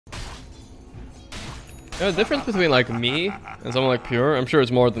The difference between like me and someone like Pure, I'm sure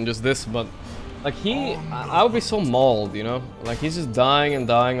it's more than just this, but like I would be so mauled, you know? Like he's just dying and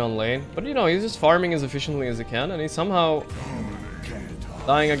dying on lane, but you know, he's just farming as efficiently as he can, and he's somehow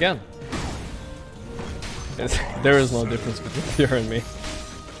dying again. There is no difference between Pure and me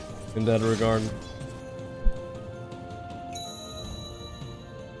in that regard.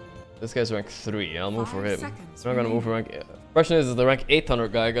 This guy's rank 3, I'll move for him. I'm not gonna move for rank... Question is the rank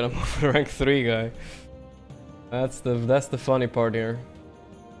 800 guy gonna move for the rank 3 guy? That's the funny part here.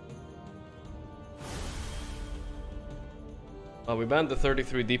 Oh, we banned the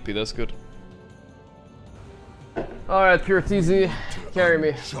 33 DP, that's good. Alright, Pure TZ, carry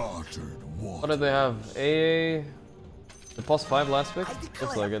me. What did they have? AA? The plus 5 last pick?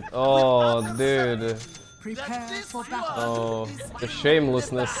 Looks like it. Oh, dude. Oh, the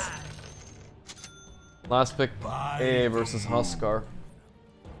shamelessness. Last pick, AA versus Huskar.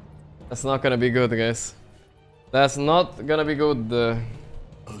 That's not gonna be good, guys. That's not gonna be good.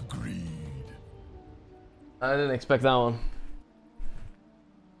 Agreed. I didn't expect that one.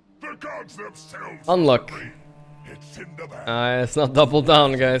 The gods themselves. Unluck. It's in the bag. It's not double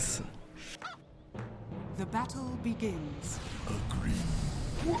down, guys. The battle begins. Agreed.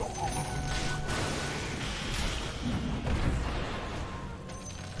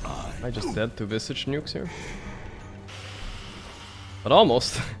 I just dead to Visage nukes here. But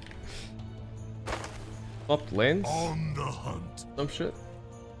almost. Swapped lanes. On the hunt. Some shit.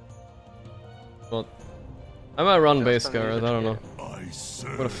 But I might run base guard, I don't know.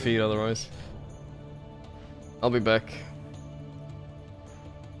 What a feed otherwise. I'll be back.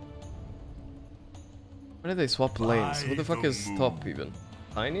 Why did they swap lanes? Who the fuck is top even?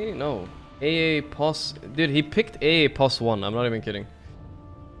 Tiny? No. AA pos. Dude, he picked AA pos 1, I'm not even kidding.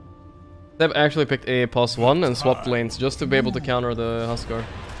 They've actually picked AA pos 1 and swapped lanes just to be able to counter the Huskar.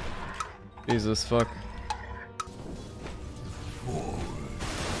 Jesus fuck.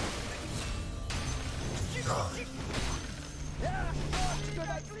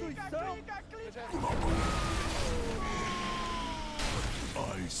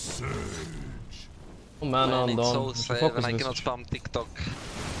 I surge. Oh man, I'm done. So sad when I cannot spam TikTok.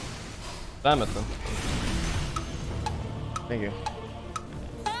 Spam it then. Thank you.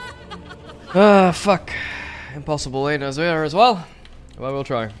 Ah, fuck. Impossible lane as there as well. But we'll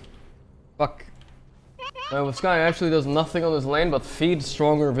try. Fuck. Well, Sky actually does nothing on this lane but feed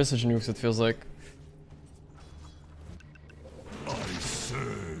stronger Visage nukes, it feels like. I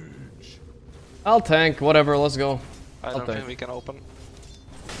surge. I'll tank, whatever, let's go. I don't think we can open.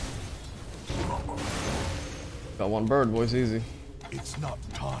 Got one bird, boys, easy. It's not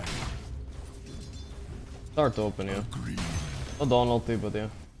time. Start to open, yeah. Agreed. Oh, Dawn ulti, but yeah.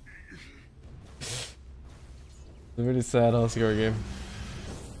 It's a really sad Huskar game.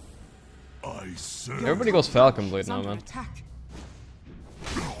 I surge. Everybody goes Falcon Blade now, man.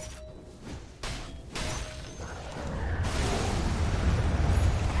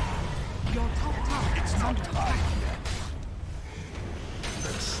 Your top tower It's is not under time attack. yet.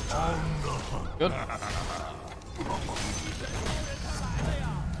 On the hunt. Good.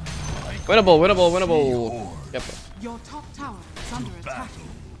 Winnable, winnable, winnable. Yep. Your top tower is under attack.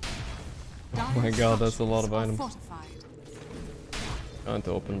 Oh my god, that's a lot of Dire items. structures are fortified. Trying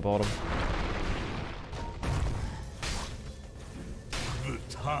to open bottom. The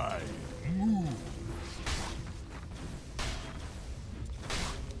tide moves.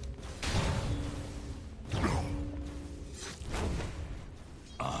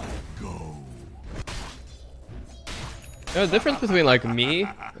 I go. The difference between like me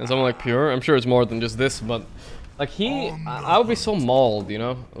and someone like Pure, I'm sure it's more than just this, but like I would be so mauled, you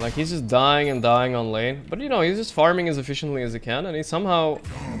know? Like he's just dying and dying on lane, but you know, he's just farming as efficiently as he can, and he's somehow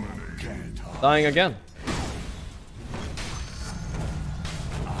dying again.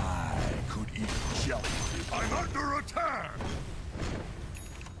 I could eat jelly. I'm under attack.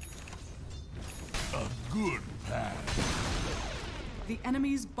 A good path. The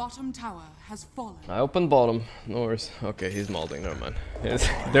enemy's bottom tower has fallen. I opened bottom, no worries. Okay, he's molding, never mind.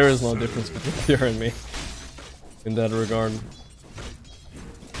 There is no difference between Pure and me in that regard.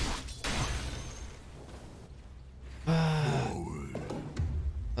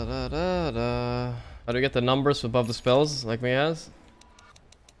 How do you get the numbers above the spells like me has?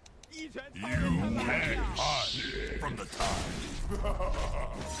 You can't hide from the tide.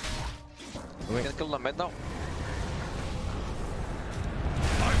 We can kill them mid now.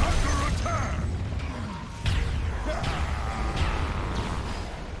 I'm under attack.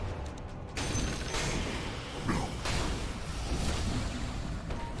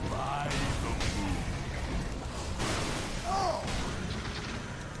 By the moon.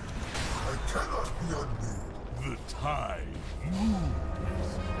 I The tide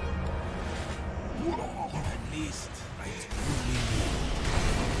moves. At least I truly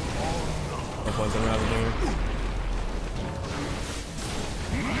No point in Ravage here.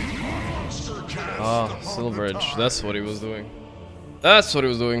 Ah, Silverage. That's what he was doing. That's what he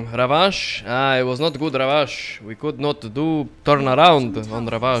was doing. Ravage? Ah, it was not good Ravage. We could not do turn around on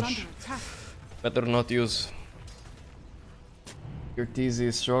Ravage. Better not use. Your TZ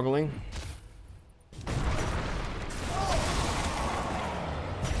is struggling.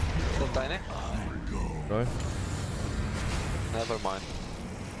 Still tiny? Right? Never mind.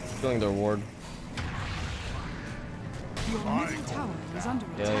 Killing their ward. Your middle tower is under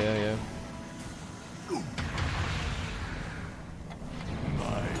attack. Yeah.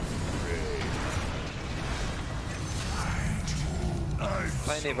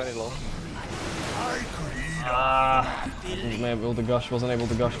 Tiny, very low. Wasn't able to gush. Wasn't able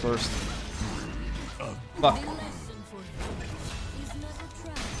to gush first. Fuck.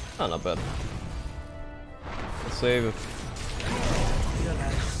 Ah, not bad. Let's save it.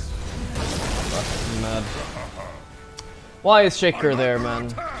 Fuck, mad. Why is Shaker there,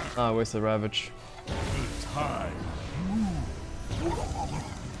 man? Ah, I wasted Ravage.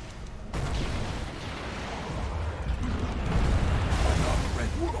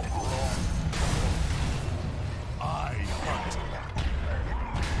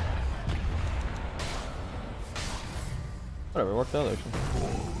 Whatever, worked out actually.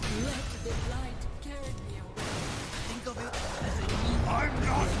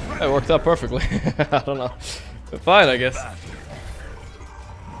 It worked out perfectly. I don't know. But fine, I guess.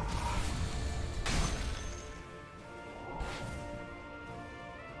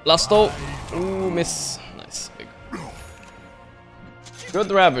 Lasto. Ooh, miss. Nice. Big.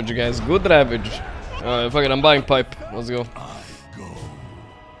 Good Ravage, guys. Good Ravage. Fuck it, I'm buying pipe. Let's go.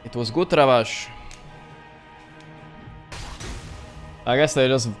 It was good Ravage. I guess they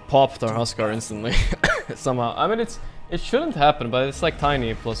just popped our Huskar instantly. Somehow. I mean, it shouldn't happen, but it's like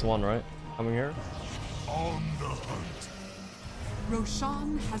tiny +1, right? Coming here. on the hunt.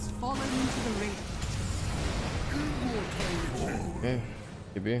 Roshan has fallen to the raid. Okay,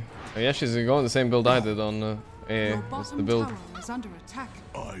 maybe. Oh, yeah, she's going the same build I did on AA. Your That's the bottom build. tower is under attack.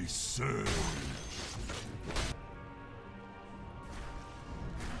 I serve.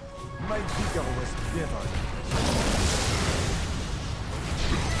 My vigor was better.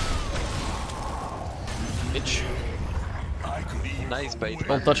 Bitch. I could eat Nice bait.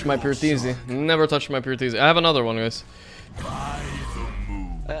 Don't touch my pure TZ. Never touch my pure TZ. I have another one, guys. by the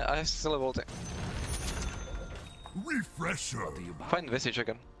moon. I still have ulti. Refresher. Find Visage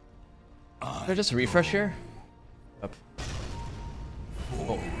again. Can I just refresh here? Up.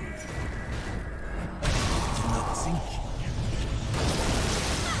 Oh. Not sink.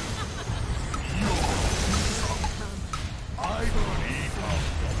 I don't eat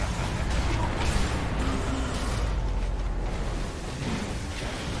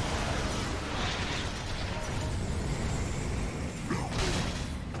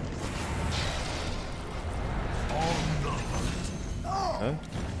Huh?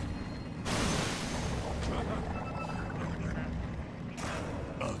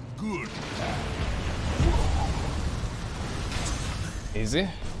 a good Easy.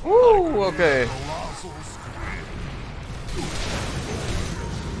 Woo, okay. colossal squid.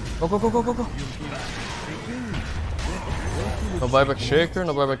 Go, go, go, go, go, go. No buyback Shaker,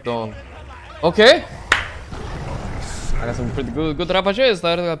 no buyback Dawn. Okay. I got some pretty good ravages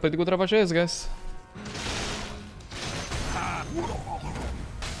there. I got pretty good ravages, guys.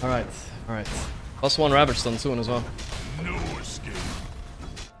 Alright, alright. +1 Ravage done soon as well. No escape.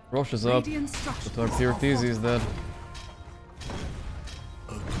 Roche is up. Radiant structures But our pure TZ is dead.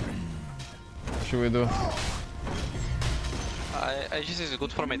 What should we do? I just is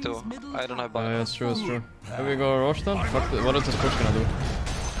good for me too. I don't have Yeah, buy. that's true, that's true. Can we go Roche then? Fuck the, what is this push gonna do?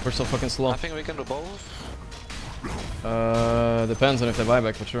 We're so fucking slow. I think we can do both. Depends on if they buy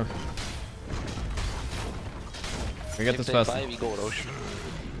back, for sure. We get If this they fast. buy, we go Roche.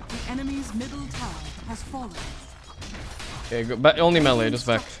 The enemy's middle tower has fallen. Okay, go back, only melee, just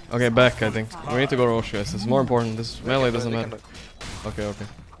back. Okay, back, I think. We need to go Roche, guys. It's more important. This melee doesn't matter. Okay, okay.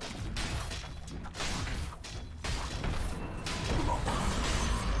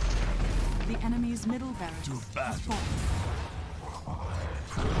 The enemy's middle barracks has fallen.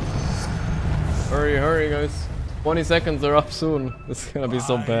 Hurry, hurry, guys. 20 seconds are up soon. This is gonna be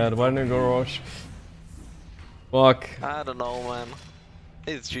so bad. Why didn't we go Roche? Fuck. I don't know, man.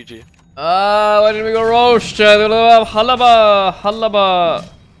 It's GG. Why didn't we go Roche? Halaba! Halaba!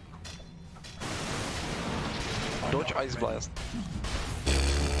 Dodge Ice Blast.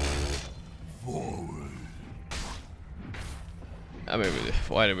 I mean,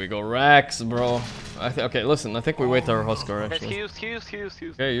 why did we go Rax, bro? Okay, listen, I think we wait our Huskar Guys, actually. he used.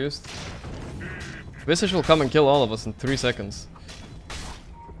 Okay, used. Visage will come and kill all of us in 3 seconds.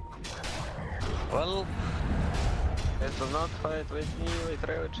 Well, Guys, do not fight with me, with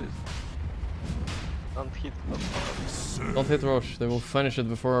Ravages. Don't hit them. Don't hit Roche, they will finish it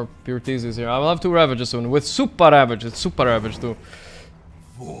before Pure Tease is here. I will have 2 Ravages soon, with Super Ravage, it's Super Ravage too.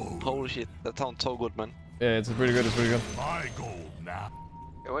 holy shit, that sounds so good, man. Yeah, it's pretty good, it's pretty good. My goal now.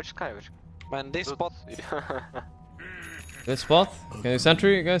 Yeah, watch Sky, watch. Man, this spot. This spot? Can you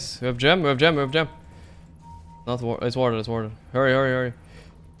sentry, guys? We have gem, we have gem, we have gem. Not war, it's warded, it's warded. Hurry, hurry, hurry.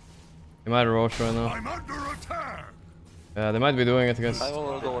 They might Roche right now. I'm under attack. Yeah, they might be doing it, guys. I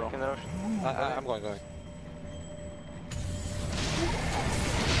will go Can wrong. rush. I'm going.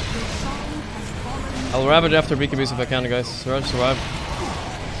 I'll Ravage after BKBs if I can, guys. Survive.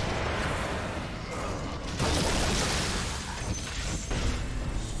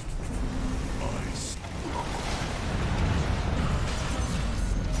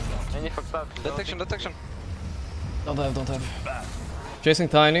 Any fucked up. Detection. Don't have. Chasing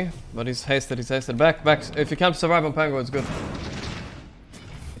Tiny, but he's hasted, Back. If you can't survive on Pango, it's good.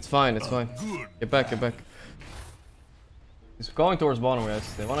 It's fine. Get back. He's going towards bottom,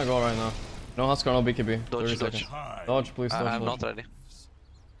 guys. They wanna go right now. No Huskar, no BKB. 30 seconds. Dodge, please, dodge. I'm not ready.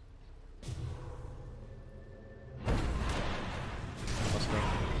 Huskar.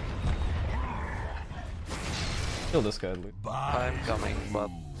 Kill this guy, at least. I'm coming, but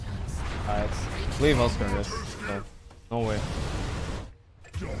Leave Huskar, guys. No way.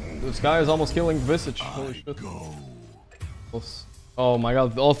 This guy is almost killing Visage. Holy shit. Close. Oh my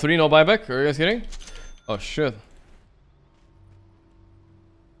god, all 3 no buyback? Are you guys kidding? Oh shit.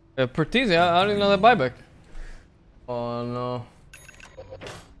 Pertizia, I didn't know that buyback. Oh no.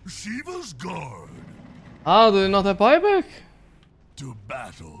 Shiva's guard How do they not have buyback? to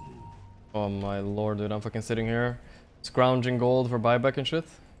battle. Oh my lord, dude, I'm fucking sitting here scrounging gold for buyback and shit.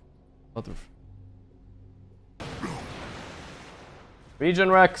 What the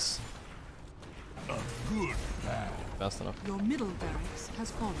Regen Rex. A good path. Fast enough. Your middle barracks has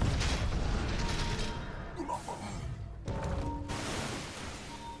fallen.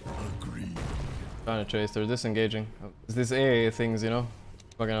 Agreed. Trying to chase, they're disengaging. It's these AA things, you know?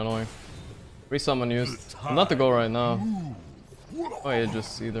 Fucking annoying. Resummon used. Not to go right now. Oh yeah,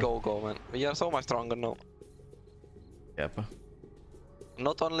 just either. go, man. We are so much stronger now. Yep.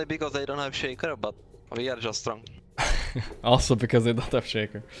 Not only because they don't have Shaker, but we are just strong. Also because they don't have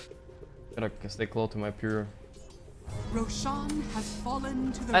Shaker. Gotta stay close to my pure. Roshan has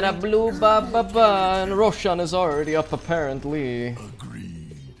fallen to the And a red blue ba and Roshan is already up apparently.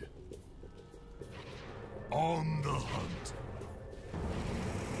 Agreed. On the hunt.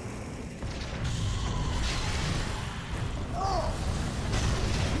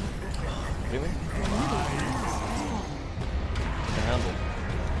 Really? Can handle.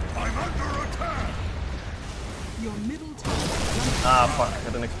 I'm under attack. Your middle tower is under Ah fuck, I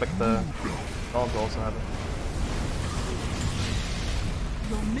didn't expect the dog to also have it.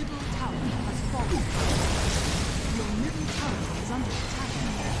 Your middle tower has fallen. Your middle tower is under attack.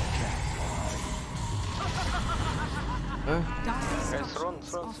 Dire's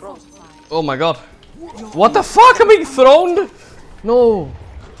structures are fortified. Oh my god. What the fuck? I'm being thrown? No.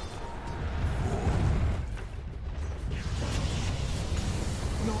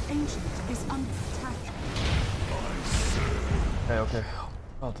 Your ancient is under attack. Okay.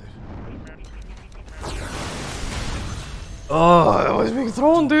 Oh dude. Oh, I was being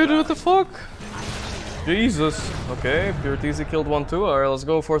thrown, dude. What the fuck? Jesus. Okay, Pure Teasy killed 1 too. Alright, let's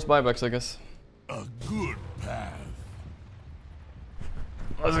go force buybacks, I guess. A good path.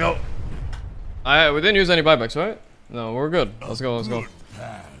 Let's go. We didn't use any buybacks, right? No, we're good. Let's go, let's go. Good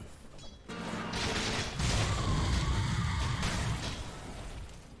path.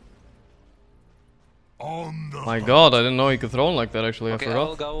 On the My god, I didn't know he could throw like that actually, Okay, I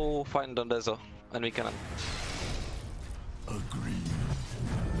I'll forgot. go find the Dezo, and we can end. agreed.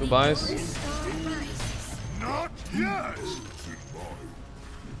 2 buys. Not yet.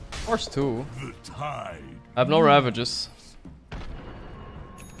 Force 2. The tide. I have no ravages.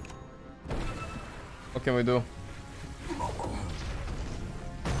 What can we do?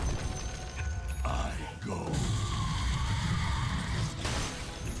 I go.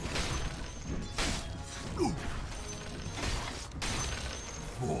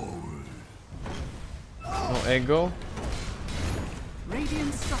 Forward. No ego.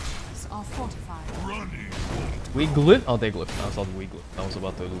 Radiant structures are fortified. Running. We glyph? Oh, they glyph. I thought we glyph. I was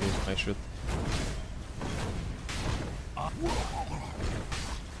about to lose my shit.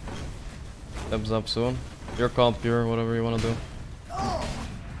 Steps up soon. Your comp, your whatever you wanna do.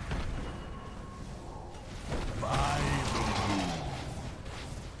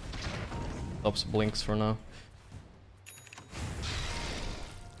 Stops blinks for now.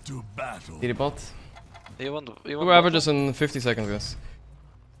 To battle. TD bot. You want Two averages in 50 seconds, guys.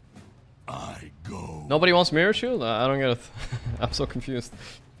 I go. Nobody wants mirror shield? I don't get it. I'm so confused.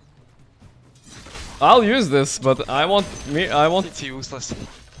 I'll use this, but I want me. I want. It's useless.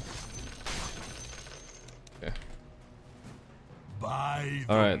 Okay. By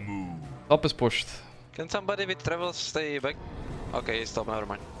the All right. move. Top is pushed. Can somebody with travels stay back? Okay, stop, never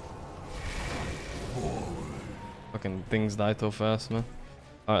mind. Fucking things die too fast, man.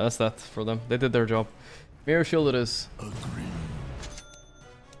 Alright, that's that for them. They did their job. Mirror shield it is. Agree.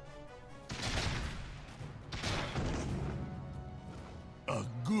 A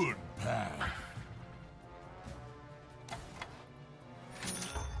good path.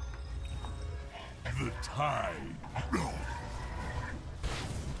 The tide.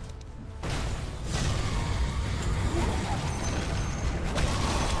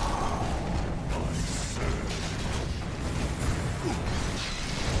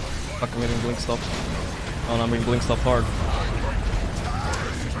 Fuck, I'm getting blink stop. Oh no, I'm being blink stop hard.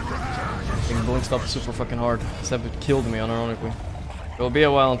 Getting blink stop super fucking hard. Except it killed me, unironically. It'll be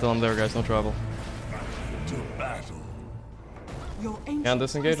a while until I'm there, guys. No trouble. To battle. Your ancient Can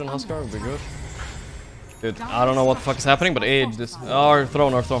disengage on is Huskar would be under good. Dude, I don't know what the fuck is happening, but age this. Our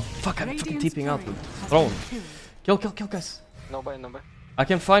throne, our throne. Fuck, I'm fucking Radiant's TPing out, turret dude. has Throne. been killed. Kill, kill, kill, guys. No buy, no buy. I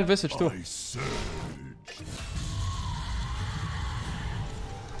can find Visage too. I surge.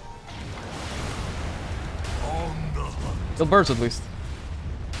 On the hunt. Kill birds at least.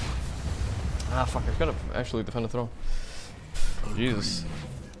 Ah, fuck, I gotta actually defend the throne. Jesus.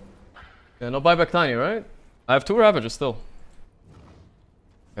 Yeah, no buyback tiny, right? I have 2 ravages still.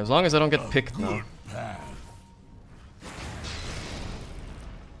 As long as I don't get picked now. Good path.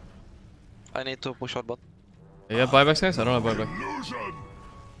 I need to push out bot. You have buybacks, guys? I don't have buyback. Illusion.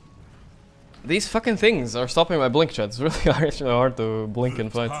 These fucking things are stopping my blink chat. It's really actually hard to blink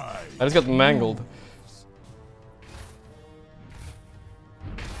and fight. I just got mangled.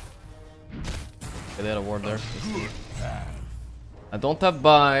 Okay, they had a ward there. Good path. I don't have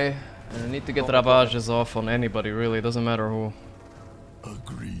buy, and I need to get ravages off on anybody, really. It doesn't matter who.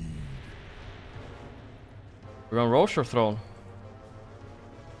 Agreed. We're going Roche or Throne?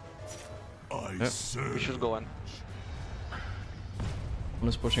 I Yep. surge. We should go in. I'm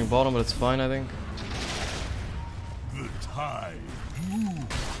just pushing bottom, but it's fine, I think. The tide.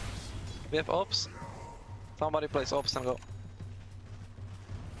 We have ops. Somebody plays ops and go.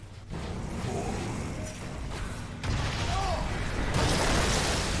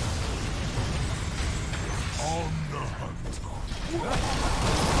 On the hunt.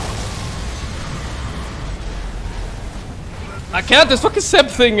 I can't, this fucking Seb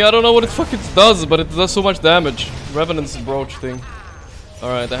thing, I don't know what it fucking does, but it does so much damage. Revenant's brooch thing.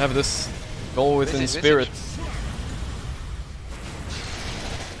 Alright, I have this go within Visage, spirit. Visage.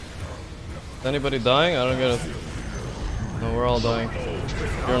 Is anybody dying? I don't get it. No, we're all dying.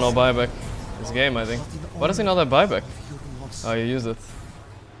 You're no buyback. This game, I think. Why does he not have buyback? Oh, you used it.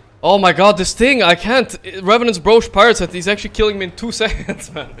 Oh my god, this thing! I can't! Revenant's brooch pirate set, he's actually killing me in 2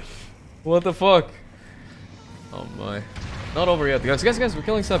 seconds, man. What the fuck? Oh my. Not over yet. Guys, we're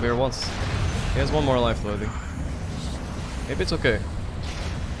killing Seb here once. He has 1 more life though, I think. Maybe it's okay.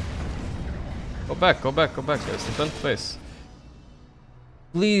 Go back, guys. Defend face.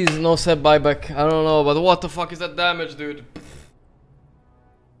 Please, no Seb buyback. I don't know, but what the fuck is that damage, dude?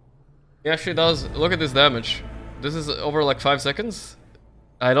 He actually does. Look at this damage. This is over like 5 seconds.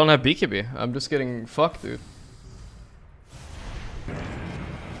 I don't have BKB. I'm just getting fucked, dude. Get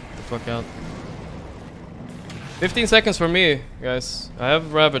the fuck out. 15 seconds for me, guys. I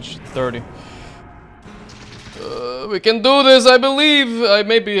have Ravage 30. We can do this, I believe.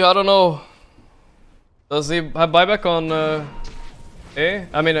 Maybe, I don't know. Does he have buyback on A?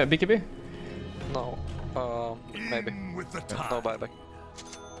 I mean BKB? No. Maybe. In with the tide. No buyback.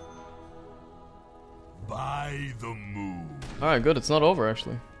 By the move. Alright, good. It's not over,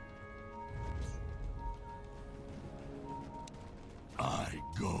 actually. I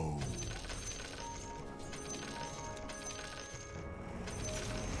go.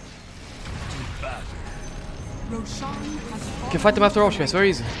 To battle. Roshan has You can fight them after Roche, guys. Very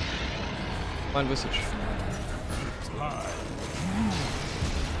easy. Find Visage. Tide.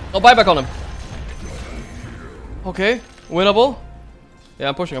 No buyback on him. Okay. Winnable. Yeah,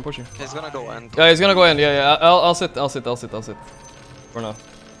 I'm pushing. He's gonna go and. Yeah, he's gonna go in. Yeah. I'll sit. For now.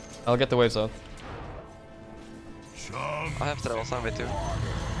 I'll get the waves out. Chum. I have travels, I'm with you.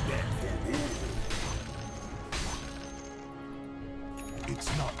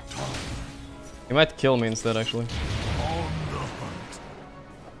 It's not time. He might kill me instead, actually. On the hunt.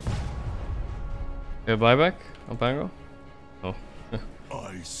 Yeah, buyback on Pango? Oh.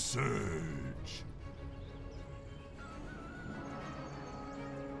 I surge.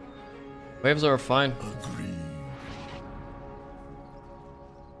 Waves are fine. Agreed.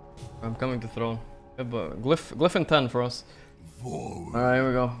 I'm coming to throne. Yeah, but glyph in 10 for us. Forward. Alright, here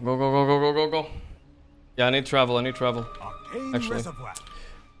we go. Go, go, go, go, go, go, go. Yeah, I need travel, I need travel. Arcane Actually. reservoir.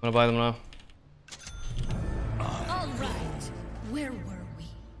 I'm gonna buy them now. All right. Where were we?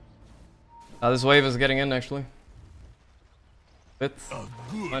 This wave is getting in, actually. Bit. A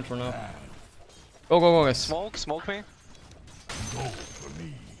good Fine for now. path. Go, go, go, guys. Smoke me. Go for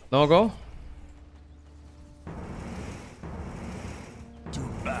me. No, go. To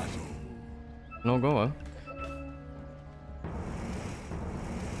battle. No, go, huh?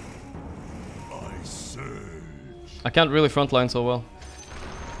 I surge. I can't really frontline so well.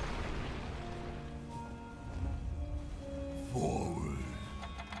 Forward.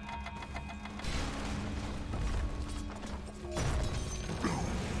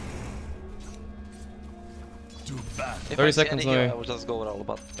 To battle. If 30 I see seconds any here, away. I will just go roll,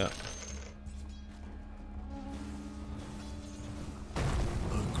 but Yeah.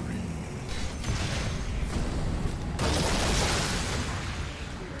 Agreed.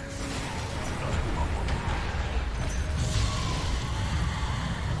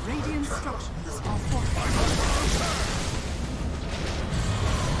 Radiant structures are fortified.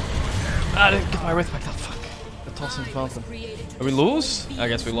 Ah, I didn't get my wrist back. Oh, fuck. The toss in the fountain. Did we lose? I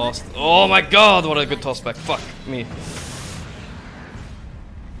guess we lost. Oh my god, what a good toss back. Fuck me.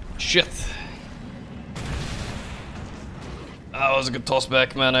 Shit. That was a good toss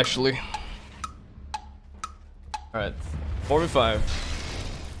back, man, actually. Alright. 45.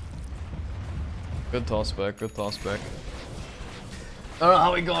 Good toss back, good toss back. I don't know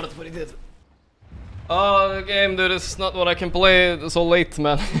how he got it, but he did. Oh, the game, dude, it's not what I can play so late,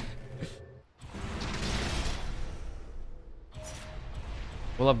 man.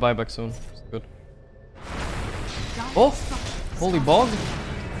 We'll have buyback soon. It's good. Oh! Holy bog!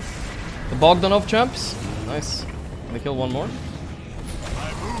 The bog done off champs. Nice. Can they kill one more?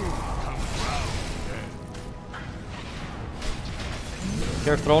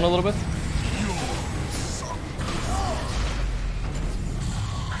 Care thrown a little bit?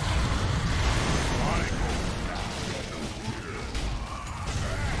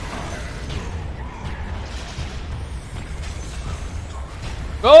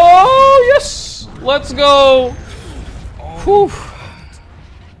 Oh yes! Let's go! Whew.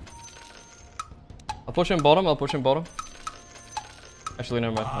 I'll push him bottom, I'll push him bottom. Actually,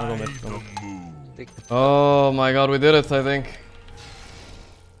 never mind. I'll go mid. Go mid. Oh my god, we did it, I think.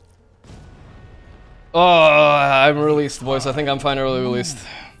 Oh, I'm released, boys. I think I'm finally released.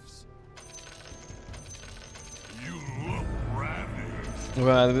 You look ravaged.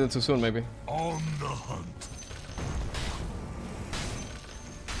 Well, I did it too soon, maybe. On the hunt.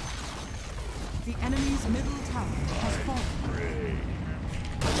 The enemy's middle tower has fallen.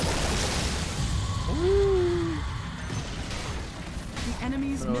 The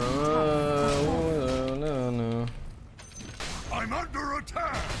enemy's middle tower has fallen. No. I'm under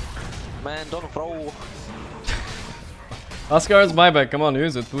attack. man, don't throw. Huskar's buyback, come on,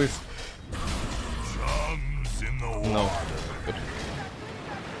 use it, please. Chums in the water. No. Good.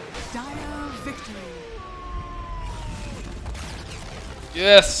 Dire victory.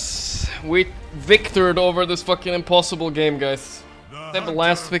 Yes! We victored over this fucking impossible game, guys. Except the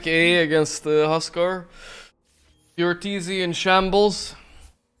last pick A against Huskar. Pure TZ in shambles.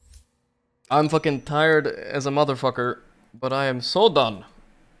 I'm fucking tired as a motherfucker, but I am so done.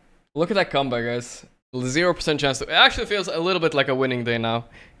 Look at that comeback, guys. 0% chance to... It actually feels a little bit like a winning day now.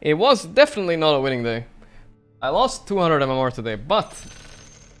 It was definitely not a winning day. I lost 200 MMR today, but...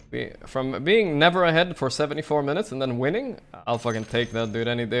 from being never ahead for 74 minutes and then winning, I'll fucking take that, dude,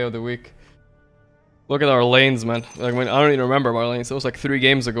 any day of the week. Look at our lanes, man. Like, I don't even remember our lanes. It was like 3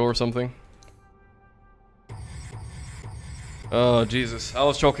 games ago or something. Oh, Jesus. I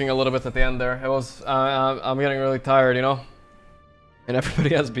was choking a little bit at the end there. It was... I'm getting really tired, you know? And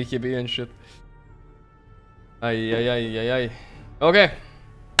everybody has BKB and shit. Ay. Okay.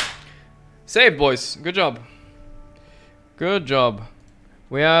 Save, boys. Good job. Good job.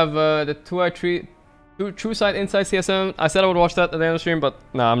 We have the 2i3... True Sight Inside CSM. I said I would watch that at the end of the stream, but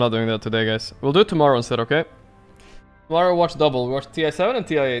nah, I'm not doing that today, guys. We'll do it tomorrow instead, okay? Tomorrow we'll watch double. We'll watch TI7 and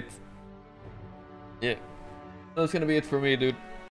TI8. Yeah. That's gonna be it for me, dude.